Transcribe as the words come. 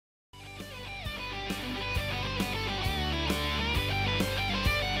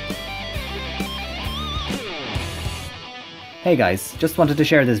Hey guys, just wanted to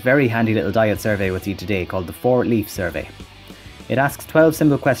share this very handy little diet survey with you today called the 4-Leaf Survey. It asks 12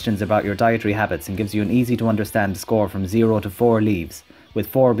 simple questions about your dietary habits and gives you an easy to understand score from 0 to 4 leaves, with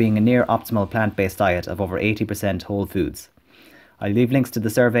 4 being a near optimal plant-based diet of over 80% whole foods. I'll leave links to the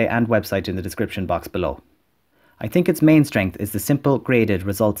survey and website in the description box below. I think its main strength is the simple graded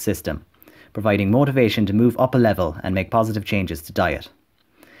results system, providing motivation to move up a level and make positive changes to diet.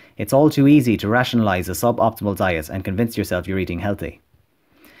 It's all too easy to rationalise a suboptimal diet and convince yourself you're eating healthy.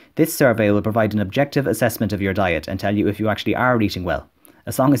 This survey will provide an objective assessment of your diet and tell you if you actually are eating well,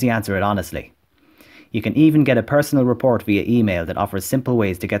 as long as you answer it honestly. You can even get a personal report via email that offers simple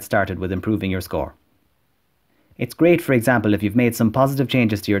ways to get started with improving your score. It's great, for example, if you've made some positive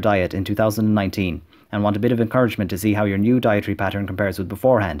changes to your diet in 2019 and want a bit of encouragement to see how your new dietary pattern compares with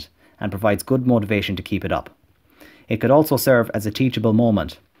beforehand, and provides good motivation to keep it up. It could also serve as a teachable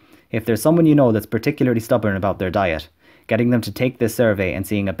moment. If there's someone you know that's particularly stubborn about their diet, getting them to take this survey and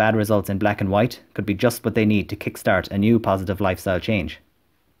seeing a bad results in black and white could be just what they need to kickstart a new positive lifestyle change.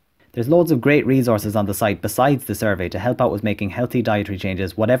 There's loads of great resources on the site besides the survey to help out with making healthy dietary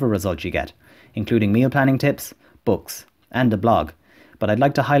changes whatever result you get, including meal planning tips, books, and a blog. But I'd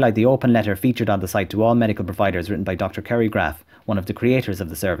like to highlight the open letter featured on the site to all medical providers written by Dr. Kerry Graff, one of the creators of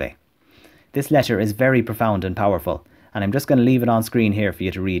the survey. This letter is very profound and powerful, and I'm just going to leave it on screen here for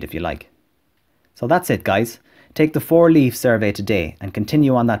you to read if you like. So that's it guys, take the 4-Leaf survey today and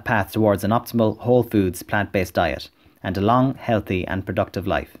continue on that path towards an optimal whole foods plant-based diet and a long, healthy and productive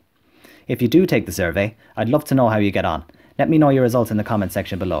life. If you do take the survey, I'd love to know how you get on. Let me know your results in the comment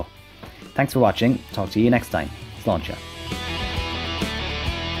section below. Thanks for watching, talk to you next time. Slán.